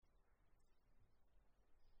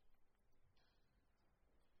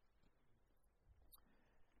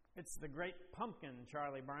It's the Great Pumpkin,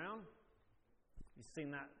 Charlie Brown. You've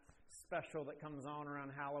seen that special that comes on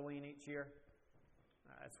around Halloween each year?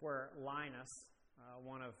 It's where Linus,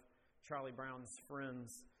 one of Charlie Brown's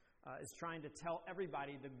friends, is trying to tell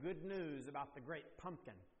everybody the good news about the Great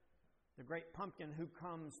Pumpkin. The Great Pumpkin who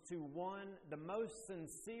comes to the most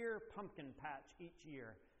sincere pumpkin patch each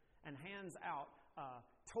year and hands out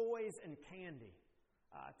toys and candy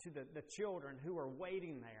to the children who are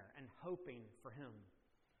waiting there and hoping for him.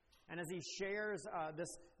 And as he shares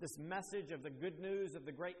this message of the good news of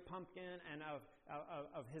the Great Pumpkin and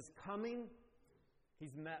of his coming,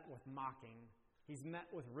 he's met with mocking. He's met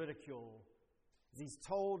with ridicule. As he's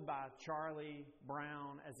told by Charlie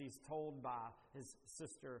Brown, as he's told by his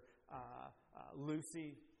sister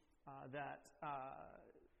Lucy, that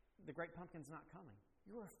the Great Pumpkin's not coming.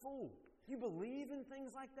 You're a fool. You believe in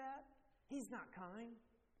things like that? He's not coming.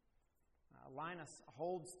 Linus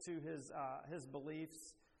holds to his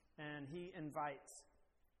beliefs, and he invites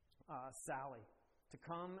Sally to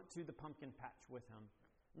come to the pumpkin patch with him.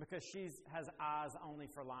 Because she has eyes only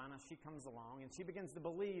for Linus, she comes along and she begins to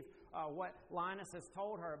believe what Linus has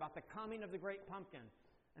told her about the coming of the Great Pumpkin.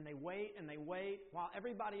 And they wait while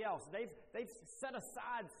everybody else, they've set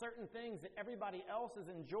aside certain things that everybody else is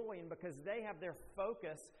enjoying because they have their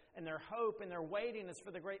focus and their hope and their waiting is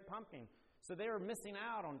for the Great Pumpkin. So they were missing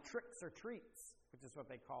out on tricks or treats, which is what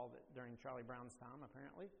they called it during Charlie Brown's time,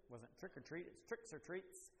 apparently. It wasn't trick or treat, it's tricks or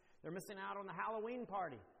treats. They're missing out on the Halloween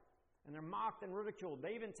party. And they're mocked and ridiculed.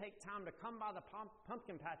 They even take time to come by the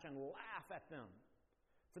pumpkin patch and laugh at them.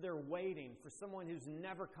 For they're waiting for someone who's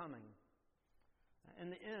never coming. In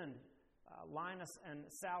the end, Linus and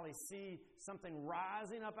Sally see something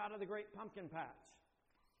rising up out of the Great Pumpkin patch.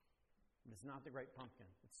 But it's not the Great Pumpkin.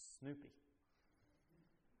 It's Snoopy.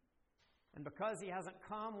 And because he hasn't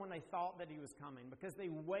come when they thought that he was coming, because they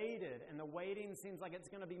waited, and the waiting seems like it's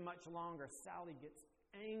going to be much longer, Sally gets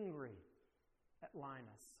angry at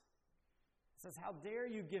Linus. Says, "How dare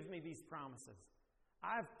you give me these promises?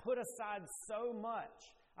 I've put aside so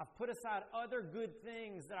much. I've put aside other good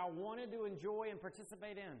things that I wanted to enjoy and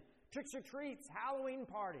participate in. Tricks or treats, Halloween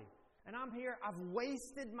party. And I'm here, I've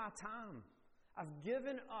wasted my time. I've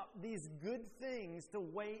given up these good things to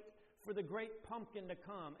wait for the Great Pumpkin to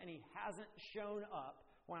come, and he hasn't shown up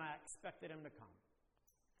when I expected him to come."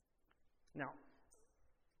 Now,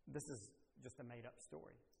 this is just a made-up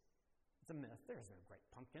story. It's a myth. There's no Great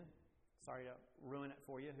Pumpkin. Sorry to ruin it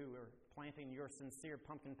for you who are planting your sincere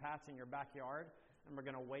pumpkin patch in your backyard, and we're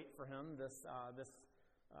going to wait for him this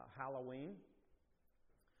Halloween.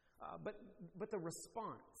 But the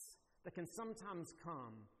response that can sometimes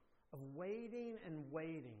come of waiting and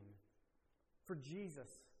waiting for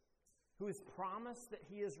Jesus, who has promised that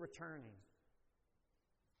he is returning.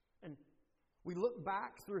 And we look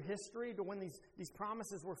back through history to when these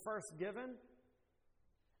promises were first given.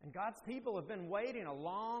 And God's people have been waiting a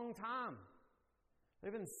long time.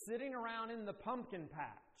 They've been sitting around in the pumpkin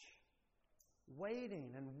patch,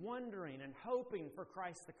 waiting and wondering and hoping for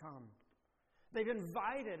Christ to come. They've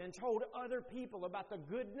invited and told other people about the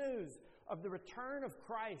good news of the return of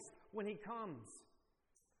Christ when he comes.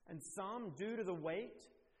 And some, due to the wait,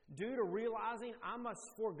 due to realizing I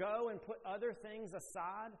must forego and put other things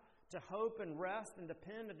aside to hope and rest and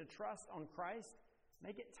depend and to trust on Christ,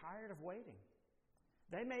 may get tired of waiting.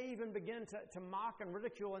 They may even begin to mock and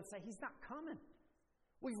ridicule and say, "He's not coming.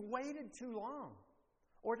 We've waited too long."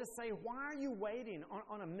 Or to say, "Why are you waiting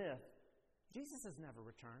on a myth? Jesus is never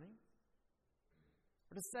returning."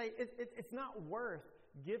 Or to say, it's not worth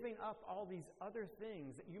giving up all these other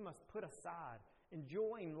things that you must put aside,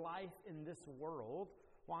 enjoying life in this world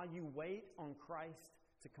while you wait on Christ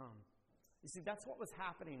to come. You see, that's what was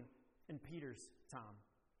happening in Peter's time.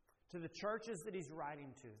 To the churches that he's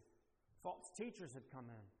writing to, false teachers had come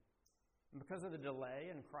in. And because of the delay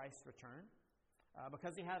in Christ's return,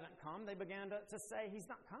 because he hadn't come, they began to say he's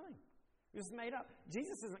not coming. It was made up.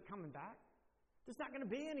 Jesus isn't coming back. There's not going to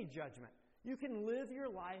be any judgment. You can live your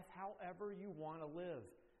life however you want to live,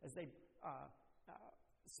 as they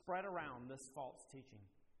spread around this false teaching.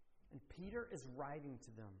 And Peter is writing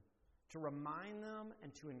to them to remind them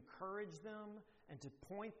and to encourage them and to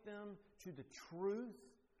point them to the truth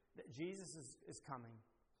that Jesus is coming.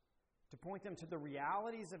 To point them to the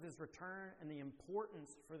realities of his return and the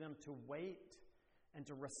importance for them to wait and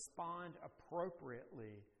to respond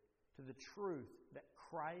appropriately to the truth that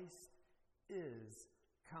Christ is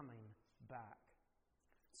coming back.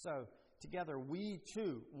 So, together, we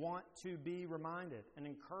too want to be reminded and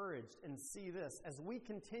encouraged and see this as we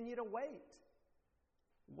continue to wait.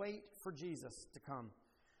 Wait for Jesus to come.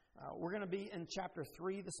 We're going to be in chapter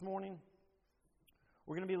 3 this morning.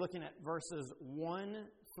 We're going to be looking at verses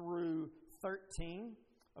 1 through 13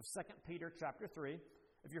 of 2 Peter chapter 3.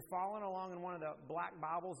 If you're following along in one of the black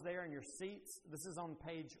Bibles there in your seats, this is on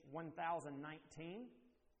page 1019.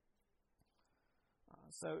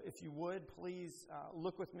 So if you would, please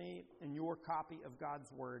look with me in your copy of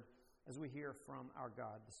God's Word as we hear from our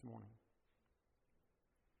God this morning.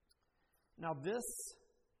 Now this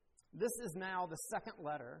is now the second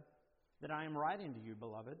letter that I am writing to you,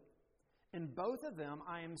 beloved. In both of them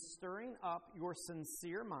I am stirring up your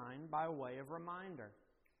sincere mind by way of reminder,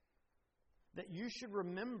 that you should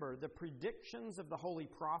remember the predictions of the holy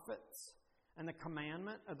prophets and the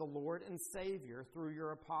commandment of the Lord and Savior through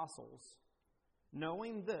your apostles,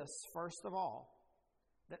 knowing this, first of all,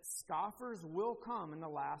 that scoffers will come in the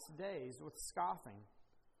last days with scoffing,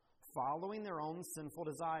 following their own sinful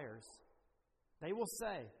desires. They will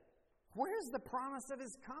say, "Where's the promise of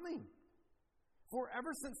His coming? For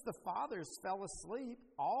ever since the fathers fell asleep,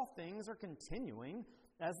 all things are continuing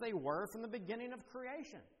as they were from the beginning of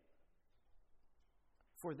creation."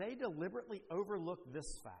 For they deliberately overlook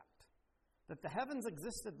this fact, that the heavens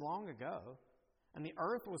existed long ago, and the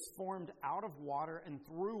earth was formed out of water and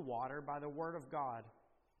through water by the word of God,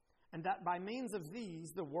 and that by means of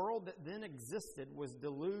these the world that then existed was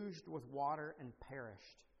deluged with water and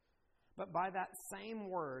perished. But by that same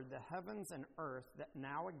word the heavens and earth that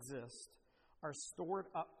now exist are stored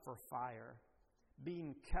up for fire,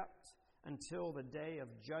 being kept until the day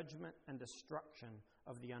of judgment and destruction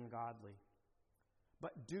of the ungodly.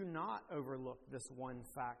 But do not overlook this one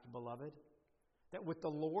fact, beloved, that with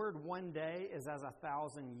the Lord 1 day is as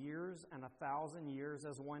 1,000 years, and 1,000 years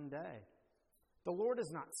as 1 day. The Lord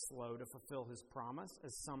is not slow to fulfill His promise,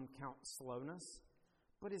 as some count slowness,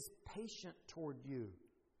 but is patient toward you,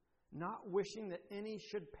 not wishing that any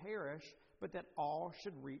should perish, but that all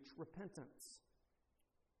should reach repentance.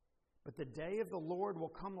 But the day of the Lord will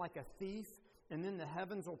come like a thief, and then the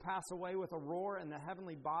heavens will pass away with a roar, and the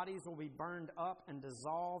heavenly bodies will be burned up and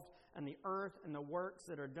dissolved, and the earth and the works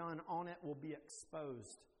that are done on it will be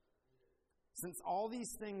exposed. Since all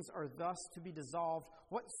these things are thus to be dissolved,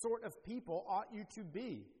 what sort of people ought you to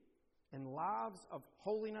be in lives of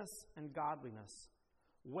holiness and godliness,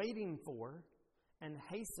 waiting for and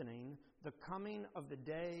hastening the coming of the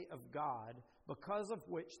day of God, because of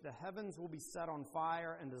which the heavens will be set on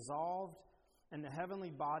fire and dissolved, and the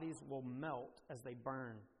heavenly bodies will melt as they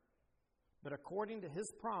burn. But according to His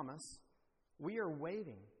promise, we are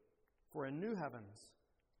waiting for a new heavens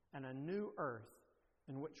and a new earth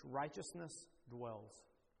in which righteousness dwells.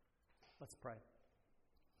 Let's pray.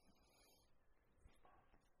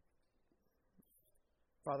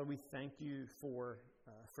 Father, we thank you for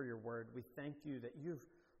your word. We thank you that you've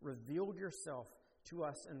revealed yourself to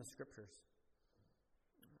us in the Scriptures.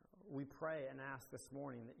 We pray and ask this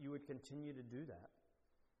morning that you would continue to do that,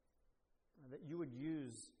 that you would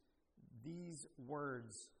use these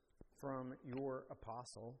words from your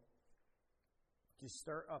apostle to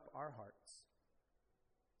stir up our hearts,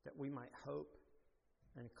 that we might hope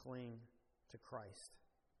and cling to Christ.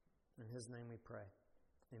 In His name we pray.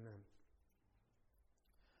 Amen.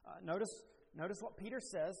 Notice what Peter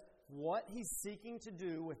says, what he's seeking to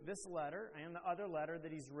do with this letter and the other letter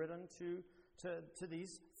that he's written to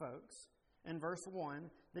these folks. In verse 1,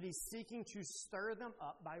 that he's seeking to stir them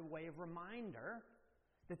up by way of reminder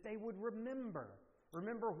that they would remember.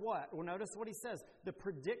 Remember what? Well, notice what he says. The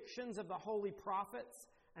predictions of the holy prophets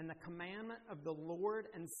and the commandment of the Lord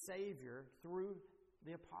and Savior through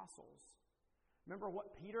the apostles. Remember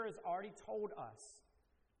what Peter has already told us.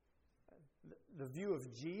 The view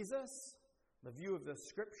of Jesus, the view of the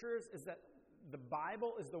Scriptures, is that the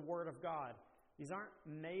Bible is the Word of God. These aren't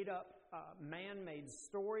made up, man-made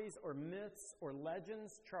stories or myths or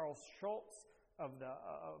legends. Charles Schultz of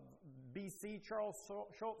BC, Charles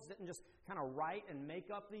Schultz didn't just kind of write and make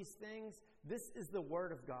up these things. This is the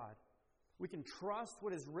Word of God. We can trust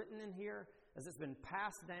what is written in here as it's been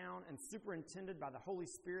passed down and superintended by the Holy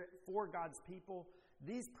Spirit for God's people.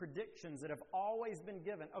 These predictions that have always been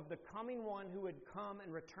given of the coming one who would come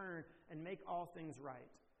and return and make all things right,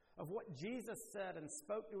 of what Jesus said and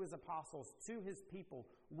spoke to His apostles, to His people,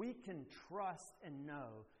 we can trust and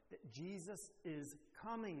know that Jesus is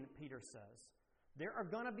coming, Peter says. There are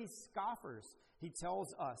going to be scoffers, he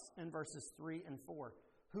tells us in verses 3 and 4,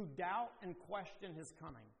 who doubt and question His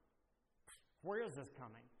coming. Where is His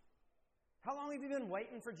coming? How long have you been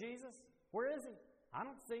waiting for Jesus? Where is He? I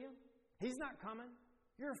don't see Him. He's not coming.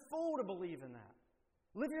 You're a fool to believe in that.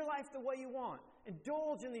 Live your life the way you want.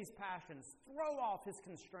 Indulge in these passions. Throw off His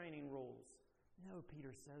constraining rules. No,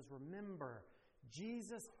 Peter says, remember,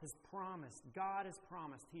 Jesus has promised, God has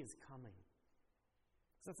promised He is coming.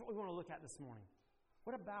 So that's what we want to look at this morning.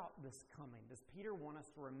 What about this coming? Does Peter want us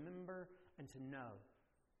to remember and to know?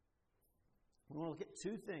 We want to look at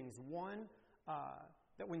two things. One,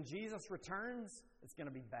 that when Jesus returns, it's going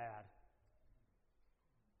to be bad.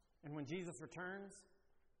 And when Jesus returns,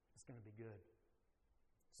 it's going to be good.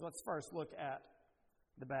 So let's first look at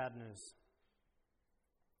the bad news.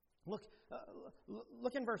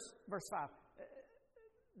 Look in verse 5.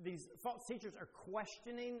 These false teachers are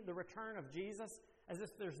questioning the return of Jesus as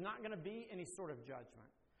if there's not going to be any sort of judgment.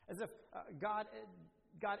 As if God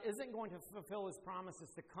isn't going to fulfill His promises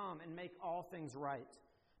to come and make all things right.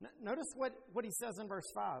 Notice what he says in verse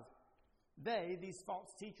 5. They, these false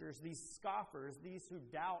teachers, these scoffers, these who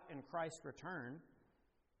doubt in Christ's return,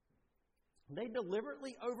 they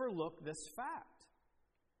deliberately overlook this fact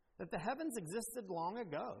that the heavens existed long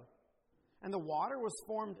ago, and the water was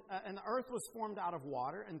formed, and the earth was formed out of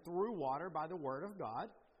water and through water by the word of God.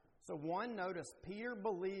 So one, notice, Peter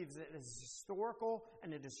believes it is historical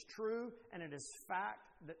and it is true and it is fact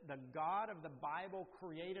that the God of the Bible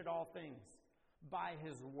created all things by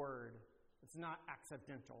His word. It's not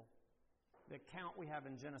accidental. The account we have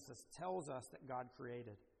in Genesis tells us that God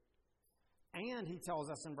created. And he tells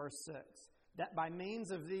us in verse 6 that by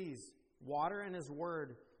means of these, water and His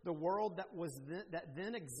word, the world that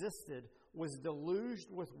then existed was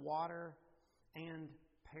deluged with water and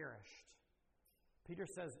perished. Peter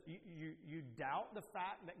says, you doubt the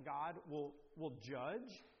fact that God will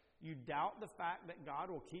judge? You doubt the fact that God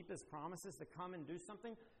will keep His promises to come and do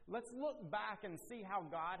something? Let's look back and see how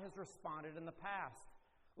God has responded in the past.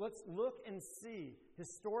 Let's look and see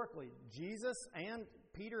historically. Jesus and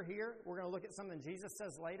Peter here, we're going to look at something Jesus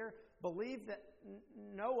says later, believe that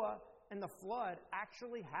Noah and the flood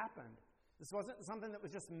actually happened. This wasn't something that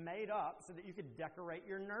was just made up so that you could decorate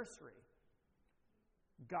your nursery.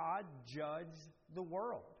 God judged the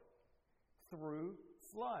world through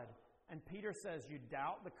flood. And Peter says, you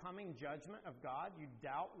doubt the coming judgment of God? You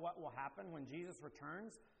doubt what will happen when Jesus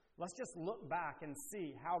returns? Let's just look back and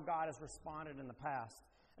see how God has responded in the past.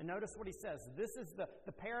 And notice what he says. This is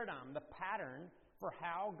the paradigm, the pattern for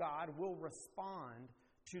how God will respond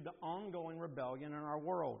to the ongoing rebellion in our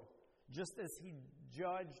world. Just as He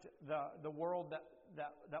judged the world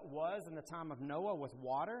that was in the time of Noah with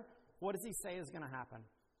water, what does He say is going to happen?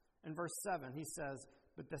 In verse 7, he says,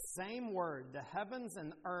 but the same word, the heavens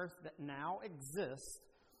and earth that now exist,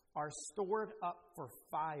 are stored up for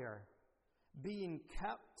fire, being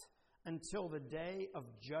kept until the day of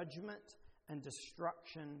judgment and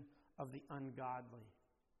destruction of the ungodly.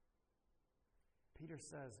 Peter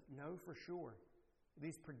says, know for sure.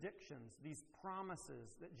 These predictions, these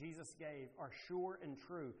promises that Jesus gave are sure and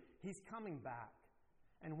true. He's coming back.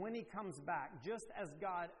 And when He comes back, just as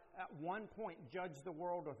God at one point judged the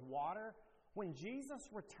world with water, when Jesus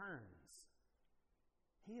returns,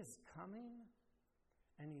 He is coming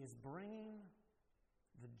and He is bringing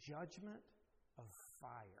the judgment of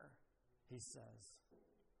fire, he says.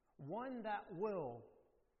 One that will,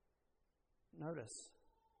 notice,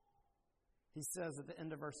 he says at the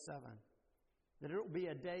end of verse 7, that it will be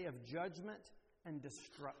a day of judgment and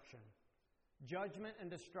destruction. Judgment and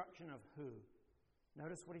destruction of who?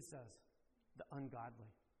 Notice what he says. The ungodly.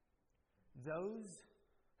 Those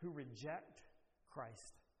who reject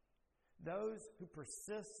Christ. Those who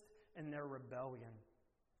persist in their rebellion.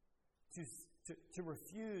 To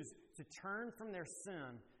refuse to turn from their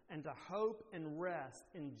sin and to hope and rest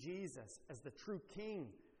in Jesus as the true King,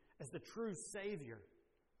 as the true Savior.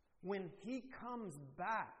 When He comes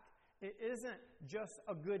back, it isn't just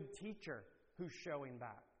a good teacher who's showing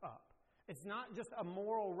back up. It's not just a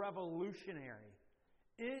moral revolutionary.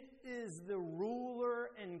 It is the ruler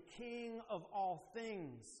and King of all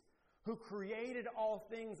things, who created all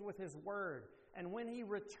things with His word. And when He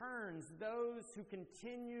returns, those who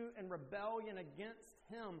continue in rebellion against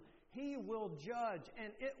Him, He will judge,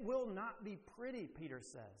 and it will not be pretty, Peter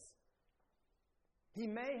says. He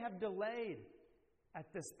may have delayed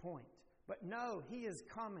at this point, but no, He is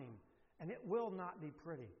coming, and it will not be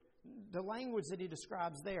pretty. The language that he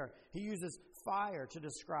describes there, he uses fire to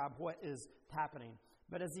describe what is happening.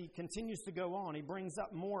 But as he continues to go on, he brings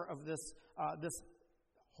up more of this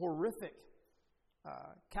horrific,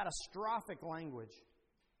 catastrophic language.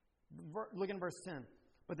 Look in verse 10.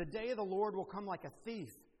 But the day of the Lord will come like a thief,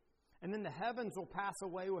 and then the heavens will pass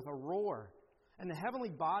away with a roar, and the heavenly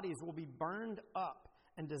bodies will be burned up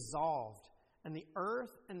and dissolved, and the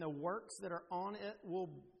earth and the works that are on it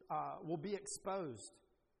will be exposed.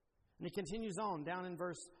 And he continues on down in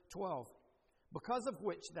verse 12. Because of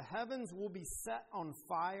which the heavens will be set on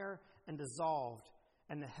fire and dissolved,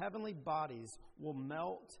 and the heavenly bodies will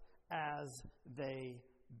melt as they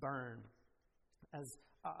burn. As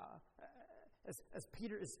as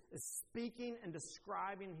Peter is speaking and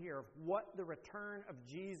describing here of what the return of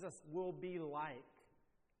Jesus will be like,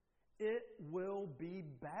 it will be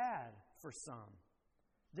bad for some.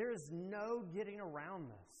 There is no getting around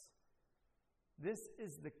this. This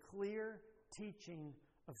is the clear teaching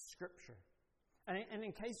of Scripture. And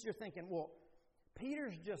in case you're thinking, well,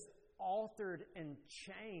 Peter's just altered and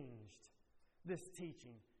changed this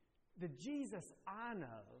teaching. The Jesus I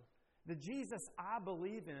know, the Jesus I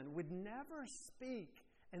believe in, would never speak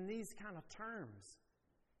in these kind of terms.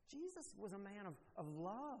 Jesus was a man of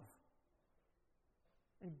love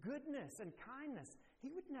and goodness and kindness.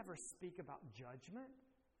 He would never speak about judgment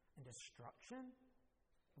and destruction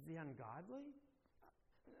of the ungodly.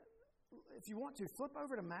 If you want to, flip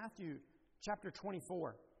over to Matthew chapter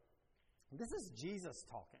 24. This is Jesus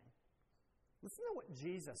talking. Listen to what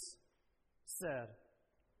Jesus said,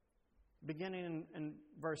 beginning in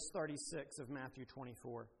verse 36 of Matthew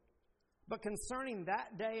 24. But concerning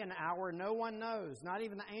that day and hour, no one knows, not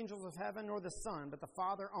even the angels of heaven nor the Son, but the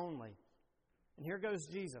Father only. And here goes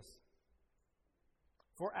Jesus.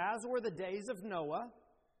 For as were the days of Noah,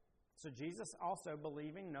 so Jesus also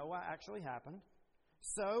believing Noah actually happened,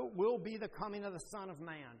 so will be the coming of the Son of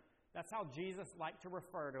Man. That's how Jesus liked to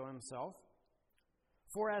refer to himself.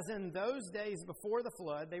 For as in those days before the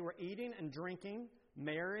flood, they were eating and drinking,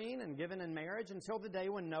 marrying and given in marriage until the day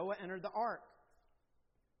when Noah entered the ark.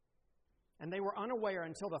 And they were unaware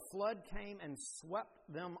until the flood came and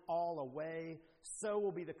swept them all away. So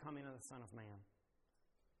will be the coming of the Son of Man.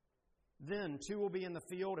 Then 2 will be in the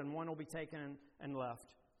field, and 1 will be taken and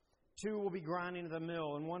left. 2 will be grinding at the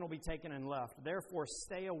mill, and 1 will be taken and left. Therefore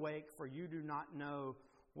stay awake, for you do not know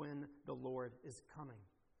when the Lord is coming.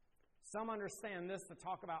 Some understand this to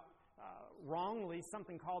talk about wrongly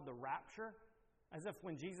something called the rapture, as if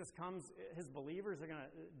when Jesus comes, his believers are going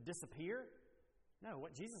to disappear. No,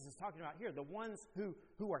 what Jesus is talking about here, the ones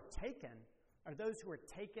who are taken are those who are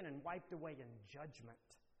taken and wiped away in judgment.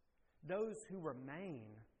 Those who remain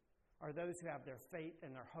are those who have their faith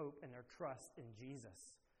and their hope and their trust in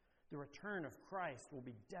Jesus. The return of Christ will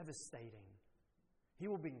be devastating. He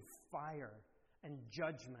will bring fire and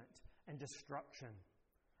judgment and destruction.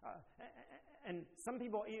 And some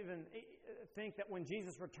people even think that when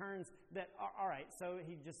Jesus returns, that, all right, so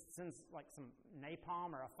he just sends like some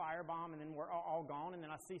napalm or a firebomb and then we're all gone and then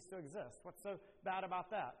I cease to exist. What's so bad about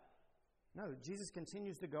that? No, Jesus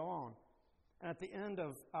continues to go on. And at the end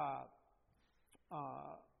of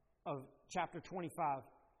chapter 25,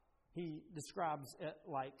 he describes it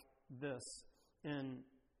like this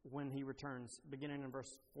when he returns, beginning in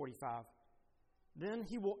verse 45. Then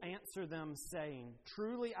he will answer them, saying,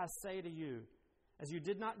 Truly I say to you, as you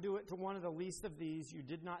did not do it to one of the least of these, you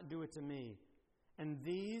did not do it to me. And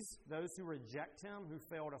these, those who reject him, who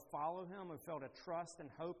fail to follow him, who fail to trust and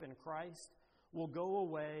hope in Christ, will go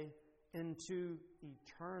away into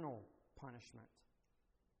eternal punishment,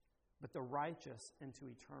 but the righteous into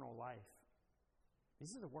eternal life.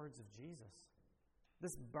 These are the words of Jesus.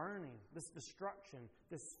 This burning, this destruction,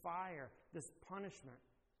 this fire, this punishment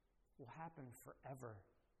will happen forever.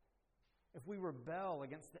 If we rebel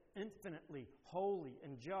against the infinitely holy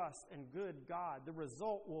and just and good God, the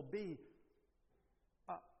result will be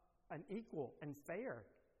an equal and fair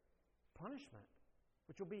punishment,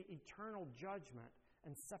 which will be eternal judgment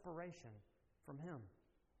and separation from Him.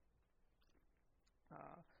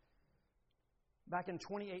 Back in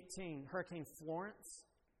 2018, Hurricane Florence,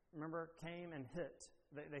 remember, came and hit.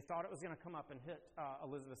 They thought it was going to come up and hit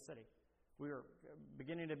Elizabeth City. We were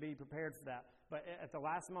beginning to be prepared for that. But at the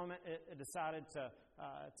last moment, it decided to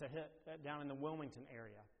hit down in the Wilmington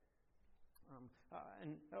area.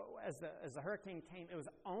 And as the hurricane came, it was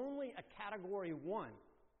only a Category 1.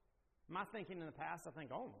 My thinking in the past, I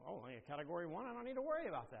think, only a Category 1? I don't need to worry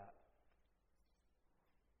about that.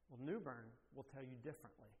 Well, New Bern will tell you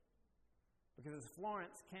differently. Because as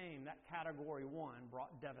Florence came, that Category 1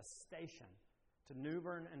 brought devastation to New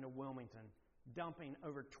Bern and to Wilmington, dumping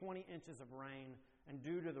over 20 inches of rain. And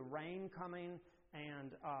due to the rain coming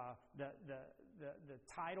and the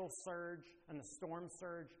tidal surge and the storm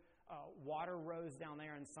surge, water rose down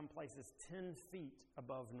there in some places 10 feet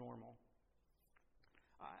above normal.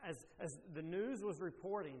 As the news was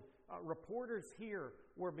reporting, reporters here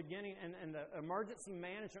were beginning, and the emergency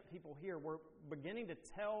management people here were beginning to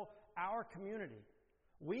tell our community,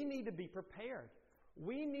 we need to be prepared.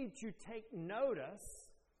 We need to take notice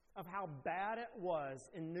of how bad it was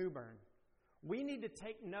in New Bern. We need to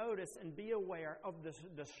take notice and be aware of the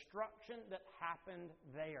destruction that happened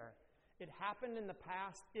there. It happened in the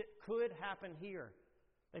past. It could happen here.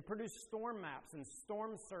 They produced storm maps and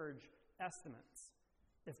storm surge estimates.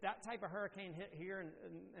 If that type of hurricane hit here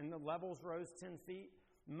and the levels rose 10 feet,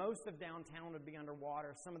 most of downtown would be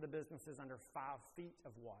underwater, some of the businesses under 5 feet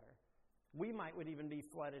of water. Would even be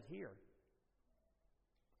flooded here.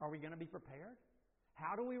 Are we going to be prepared?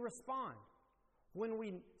 How do we respond? When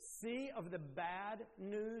we see of the bad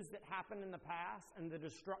news that happened in the past and the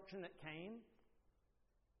destruction that came,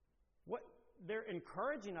 what they're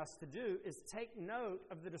encouraging us to do is take note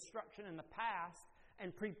of the destruction in the past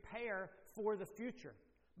and prepare for the future.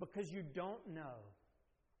 Because you don't know,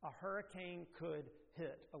 a hurricane could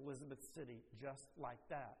hit Elizabeth City just like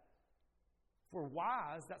that. If we're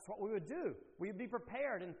wise, that's what we would do. We'd be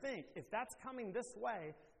prepared and think, if that's coming this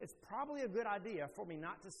way, it's probably a good idea for me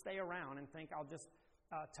not to stay around and think I'll just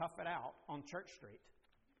tough it out on Church Street.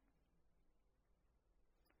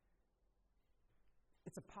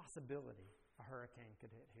 It's a possibility a hurricane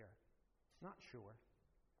could hit here. Not sure.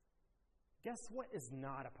 Guess what is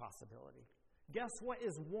not a possibility? Guess what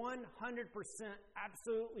is 100%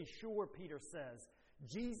 absolutely sure, Peter says?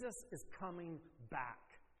 Jesus is coming back.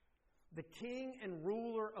 The King and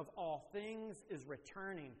ruler of all things is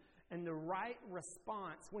returning. And the right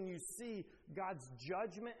response when you see God's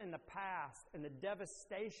judgment in the past and the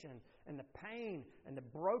devastation and the pain and the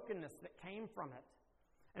brokenness that came from it,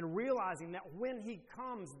 and realizing that when He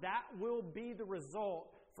comes, that will be the result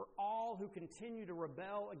for all who continue to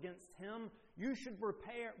rebel against Him, you should be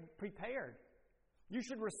prepared. You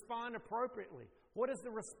should respond appropriately. What is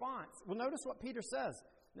the response? Well, notice what Peter says.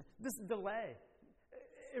 This delay.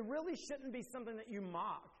 It really shouldn't be something that you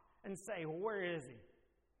mock and say, well, where is He?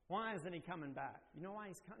 Why isn't He coming back? You know why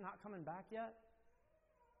He's not coming back yet?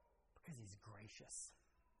 Because He's gracious.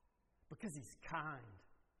 Because He's kind.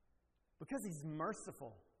 Because He's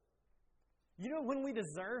merciful. You know when we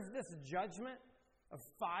deserve this judgment of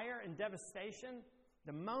fire and devastation?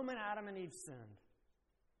 The moment Adam and Eve sinned.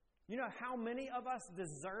 You know how many of us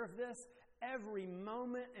deserve this every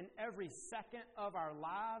moment and every second of our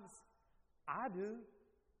lives? I do.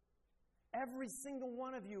 Every single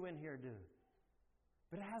one of you in here do.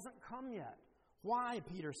 But it hasn't come yet. Why,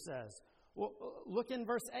 Peter says? Well, look in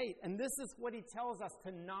verse 8. And this is what he tells us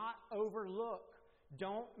to not overlook.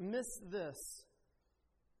 Don't miss this.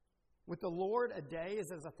 With the Lord, a day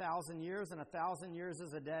is as 1,000 years, and 1,000 years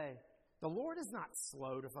is a day. The Lord is not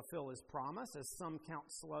slow to fulfill His promise, as some count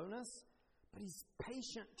slowness, but He's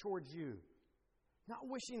patient towards you, not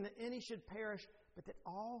wishing that any should perish, but that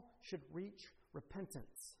all should reach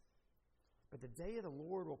repentance. But the day of the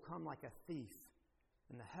Lord will come like a thief,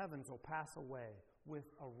 and the heavens will pass away with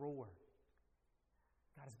a roar.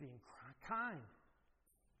 God is being kind.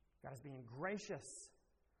 God is being gracious.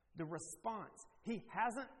 The response, He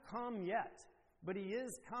hasn't come yet, but He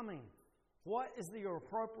is coming. What is the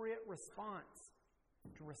appropriate response?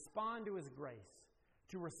 To respond to His grace,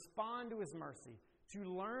 to respond to His mercy, to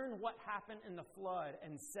learn what happened in the flood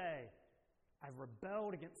and say, I've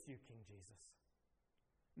rebelled against You, King Jesus.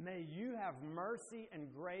 May You have mercy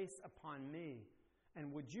and grace upon me,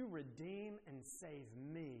 and would You redeem and save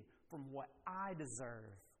me from what I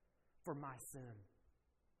deserve for my sin.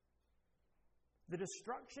 The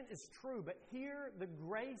destruction is true, but hear the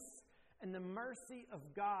grace and the mercy of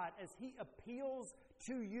God as He appeals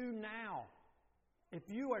to you now. If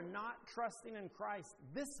you are not trusting in Christ,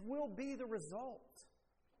 this will be the result.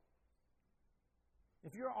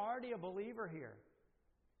 If you're already a believer here,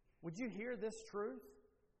 would you hear this truth?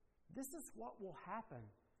 This is what will happen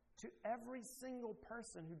to every single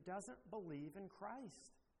person who doesn't believe in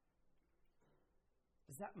Christ.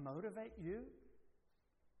 Does that motivate you?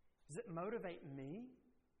 Does it motivate me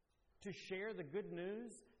to share the good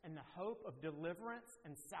news and the hope of deliverance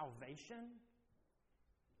and salvation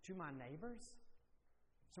to my neighbors,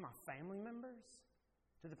 to my family members,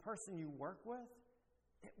 to the person you work with?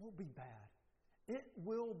 It will be bad. It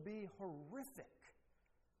will be horrific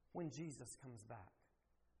when Jesus comes back.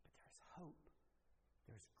 But there's hope.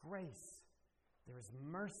 There's grace. There's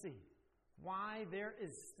mercy. Why? There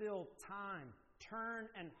is still time. Turn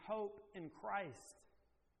and hope in Christ.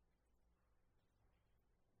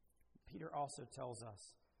 Peter also tells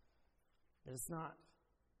us that it's not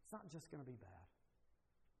just going to be bad.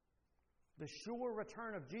 The sure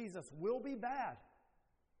return of Jesus will be bad.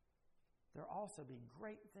 There will also be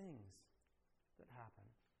great things that happen.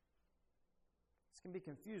 This can be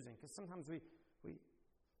confusing because sometimes we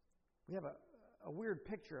have a weird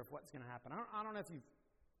picture of what's going to happen. I don't know if you've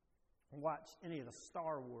watched any of the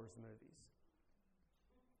Star Wars movies.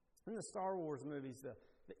 In the Star Wars movies,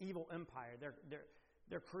 the evil empire,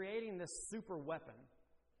 they're creating this super weapon.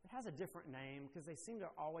 It has a different name because they seem to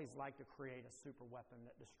always like to create a super weapon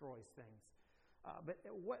that destroys things. But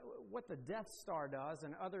what the Death Star does,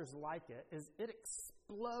 and others like it, is it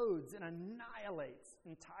explodes and annihilates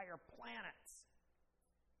entire planets,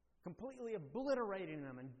 completely obliterating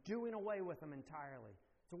them and doing away with them entirely,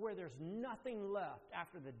 to where there's nothing left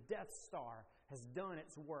after the Death Star has done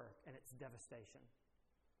its work and its devastation.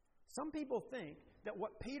 Some people think that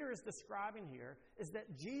what Peter is describing here is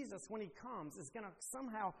that Jesus, when he comes, is going to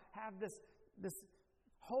somehow have this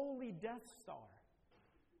holy Death Star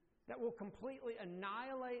that will completely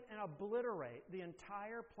annihilate and obliterate the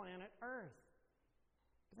entire planet Earth.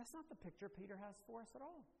 But that's not the picture Peter has for us at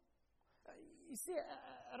all. You see,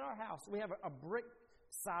 at our house, we have a brick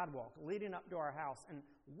sidewalk leading up to our house, and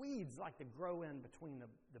weeds like to grow in between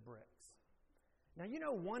the bricks. Now, you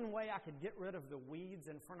know one way I could get rid of the weeds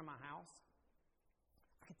in front of my house?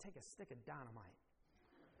 I could take a stick of dynamite.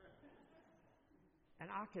 And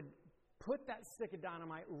I could put that stick of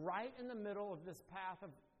dynamite right in the middle of this path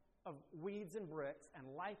of weeds and bricks and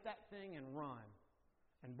light that thing and run.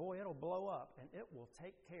 And boy, it'll blow up, and it will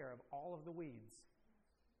take care of all of the weeds.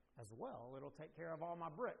 As well, it'll take care of all my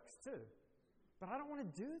bricks, too. But I don't want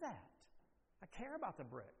to do that. I care about the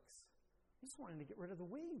bricks. I just wanted to get rid of the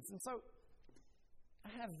weeds. And so, I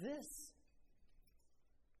have this.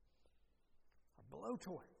 A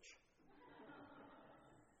blowtorch.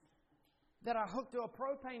 That I hook to a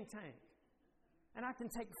propane tank. And I can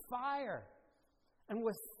take fire. And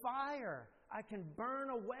with fire, I can burn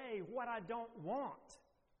away what I don't want.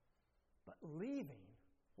 But leaving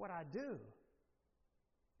what I do.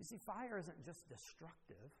 You see, fire isn't just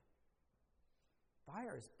destructive.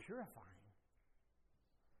 Fire is purifying.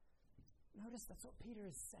 Notice that's what Peter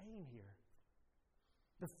is saying here.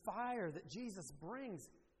 The fire that Jesus brings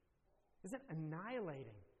isn't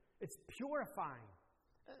annihilating. It's purifying.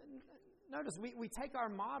 Notice we take our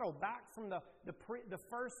model back from the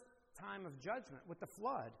first time of judgment with the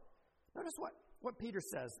flood. Notice what Peter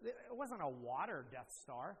says. It wasn't a water Death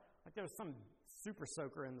Star. Like there was some super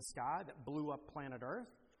soaker in the sky that blew up planet Earth.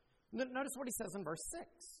 Notice what he says in verse 6.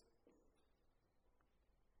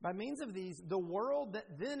 By means of these, the world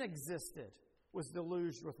that then existed was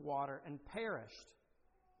deluged with water and perished.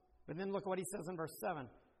 But then look what he says in verse 7.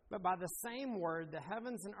 But by the same word, the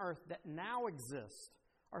heavens and earth that now exist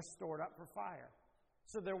are stored up for fire.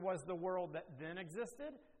 So there was the world that then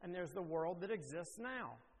existed, and there's the world that exists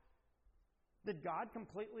now. Did God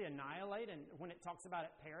completely annihilate, and when it talks about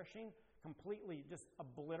it perishing, completely just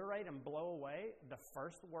obliterate and blow away the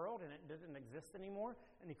first world and it didn't exist anymore,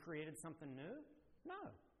 and he created something new?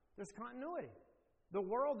 No. There's continuity. The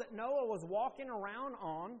world that Noah was walking around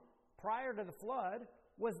on prior to the flood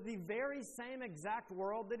was the very same exact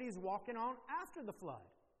world that he's walking on after the flood.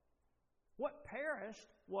 What perished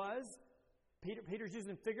was, Peter's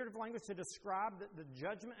using figurative language to describe the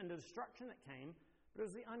judgment and the destruction that came, but it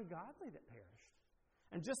was the ungodly that perished.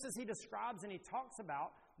 And just as he describes and he talks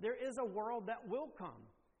about, there is a world that will come.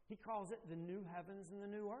 He calls it the new heavens and the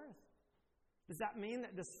new earth. Does that mean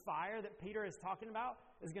that this fire that Peter is talking about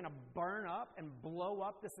is going to burn up and blow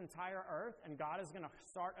up this entire earth and God is going to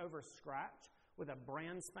start over scratch with a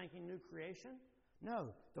brand spanking new creation?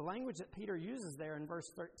 No. The language that Peter uses there in verse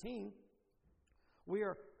 13,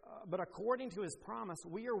 but according to his promise,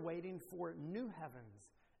 we are waiting for new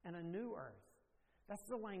heavens and a new earth. That's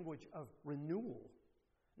the language of renewal,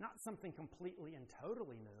 not something completely and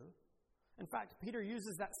totally new. In fact, Peter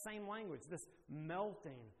uses that same language, this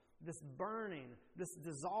melting, this burning, this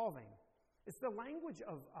dissolving. It's the language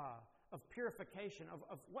of purification,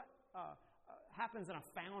 of what happens in a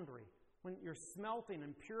foundry when you're smelting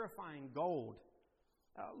and purifying gold.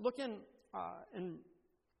 Look in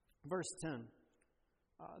verse 10.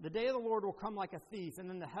 The day of the Lord will come like a thief, and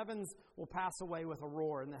then the heavens will pass away with a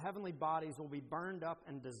roar, and the heavenly bodies will be burned up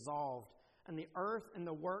and dissolved, and the earth and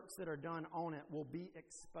the works that are done on it will be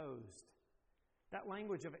exposed. That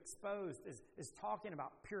language of exposed is talking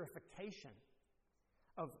about purification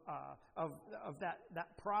of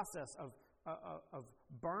that process of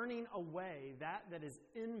burning away that is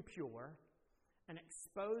impure and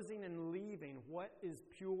exposing and leaving what is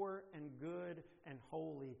pure and good and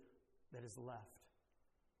holy that is left.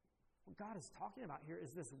 What God is talking about here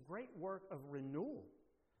is this great work of renewal,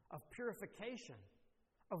 of purification,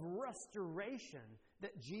 of restoration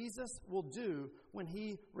that Jesus will do when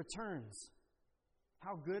he returns.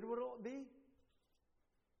 How good will it be?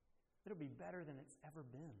 It'll be better than it's ever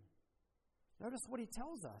been. Notice what he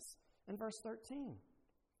tells us in verse 13.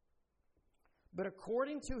 But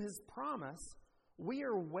according to his promise, we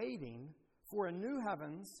are waiting for a new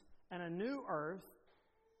heavens and a new earth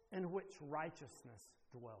in which righteousness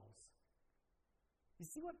dwells. You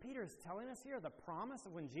see what Peter is telling us here? The promise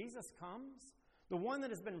of when Jesus comes, the one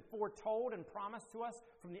that has been foretold and promised to us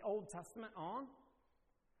from the Old Testament on,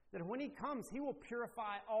 that when He comes, He will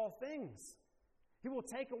purify all things. He will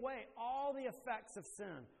take away all the effects of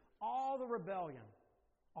sin, all the rebellion,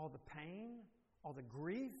 all the pain, all the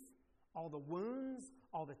grief, all the wounds,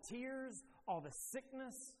 all the tears, all the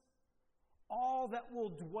sickness, all that will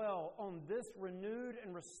dwell on this renewed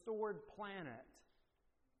and restored planet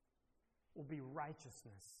will be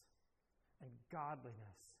righteousness and godliness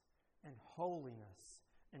and holiness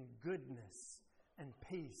and goodness and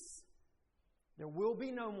peace. There will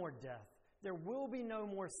be no more death. There will be no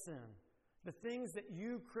more sin. The things that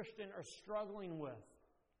you, Christian, are struggling with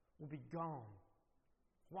will be gone.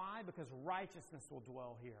 Why? Because righteousness will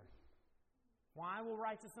dwell here. Why will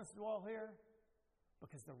righteousness dwell here?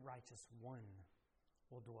 Because the righteous one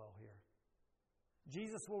will dwell here.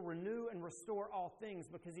 Jesus will renew and restore all things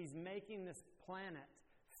because He's making this planet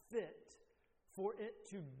fit for it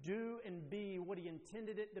to do and be what He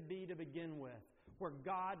intended it to be to begin with, where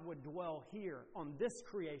God would dwell here on this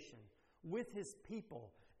creation with His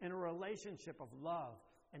people in a relationship of love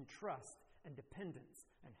and trust and dependence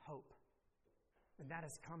and hope. And that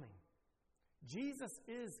is coming. Jesus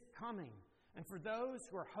is coming. And for those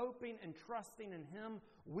who are hoping and trusting in Him,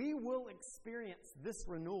 we will experience this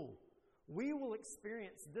renewal. We will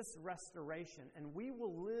experience this restoration. And we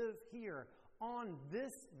will live here on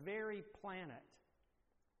this very planet,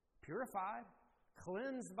 purified,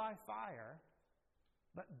 cleansed by fire,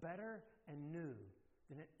 but better and new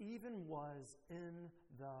than it even was in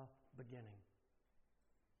the beginning.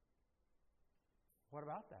 What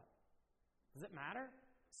about that? Does it matter?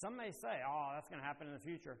 Some may say, oh, that's going to happen in the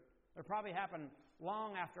future. It'll probably happen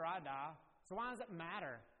long after I die. So why does it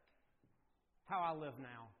matter how I live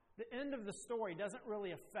now? The end of the story doesn't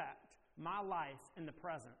really affect my life in the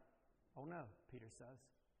present. Oh no, Peter says.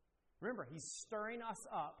 Remember, he's stirring us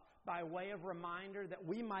up by way of reminder that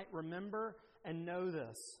we might remember and know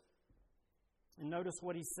this. And notice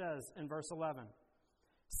what he says in verse 11.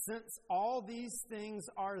 Since all these things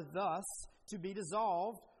are thus to be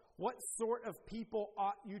dissolved, what sort of people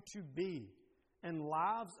ought you to be? And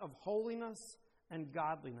lives of holiness and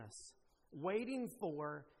godliness, waiting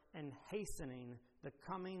for and hastening the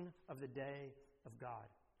coming of the day of God.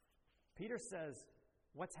 Peter says,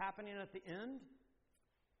 what's happening at the end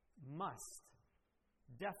must,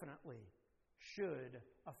 definitely, should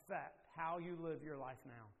affect how you live your life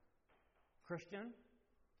now. Christian,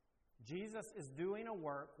 Jesus is doing a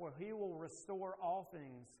work where He will restore all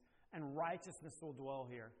things and righteousness will dwell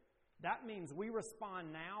here. That means we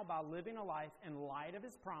respond now by living a life in light of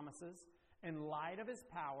His promises, in light of His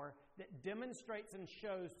power, that demonstrates and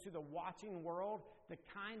shows to the watching world the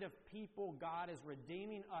kind of people God is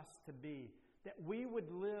redeeming us to be. That we would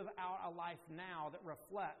live out a life now that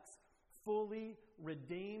reflects fully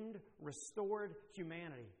redeemed, restored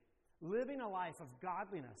humanity. Living a life of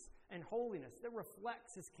godliness and holiness that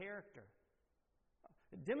reflects His character.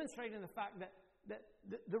 Demonstrating the fact that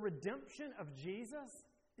the redemption of Jesus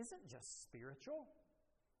isn't just spiritual.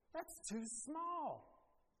 That's too small.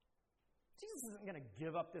 Jesus isn't going to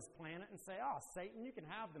give up this planet and say, oh, Satan, you can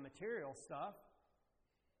have the material stuff.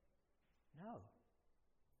 No.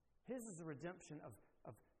 His is the redemption of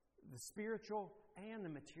the spiritual and the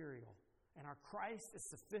material. And our Christ is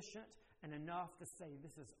sufficient and enough to say,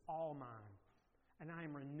 this is all mine. And I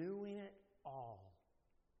am renewing it all.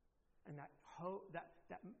 And that hope,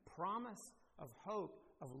 that promise of hope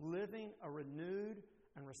of living a renewed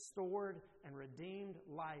and restored and redeemed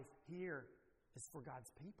life here is for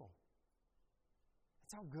God's people.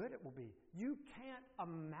 That's how good it will be. You can't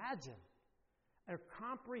imagine or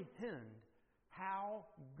comprehend how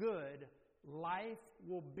good life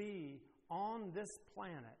will be on this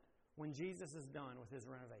planet when Jesus is done with His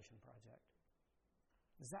renovation project.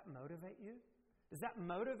 Does that motivate you? Does that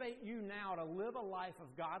motivate you now to live a life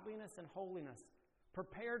of godliness and holiness,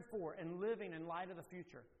 prepared for and living in light of the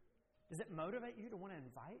future? Does it motivate you to want to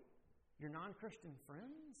invite your non-Christian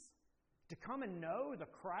friends to come and know the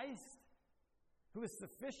Christ who is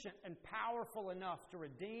sufficient and powerful enough to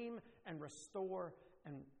redeem and restore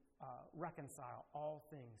and reconcile all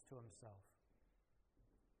things to Himself?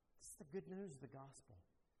 This is the good news of the gospel.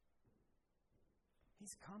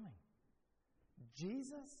 He's coming.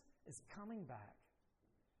 Jesus is coming back.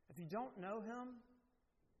 If you don't know Him,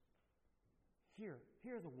 hear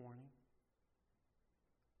the warning.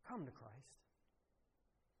 Come to Christ.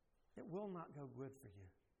 It will not go good for you.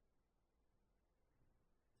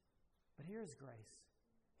 But hear His grace.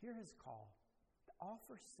 Hear His call. The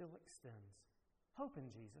offer still extends. Hope in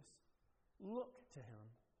Jesus. Look to Him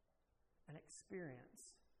and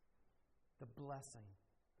experience the blessing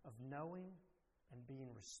of knowing and being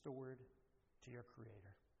restored to your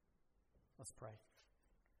Creator. Let's pray.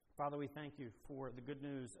 Father, we thank you for the good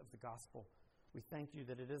news of the gospel. We thank you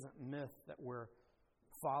that it isn't myth that we're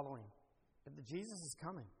following, but that Jesus is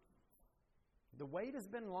coming. The wait has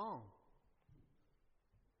been long.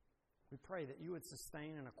 We pray that you would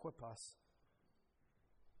sustain and equip us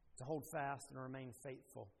to hold fast and remain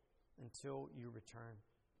faithful until you return.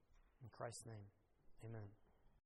 In Christ's name, amen.